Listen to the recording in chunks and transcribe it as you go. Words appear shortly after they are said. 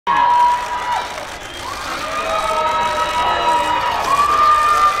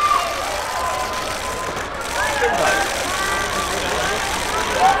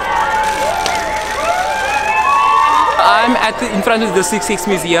I'm in front of the 66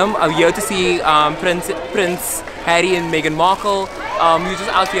 Museum. I'm here to see Prince Harry and Meghan Markle. We're just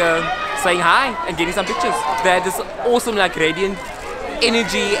out here saying hi and getting some pictures. They had this awesome, like, radiant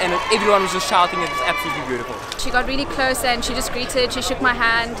energy, and everyone was just shouting. It was absolutely beautiful. She got really close and she just greeted. She shook my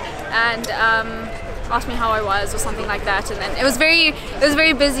hand and asked me how I was or something like that. And then it was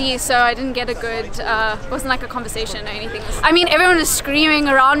very busy, so I didn't get a good. It wasn't like a conversation or anything. I mean, everyone was screaming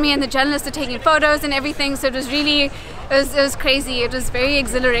around me, and the journalists were taking photos and everything. So it was really, it was crazy. It was very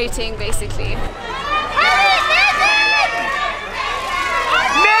exhilarating, basically.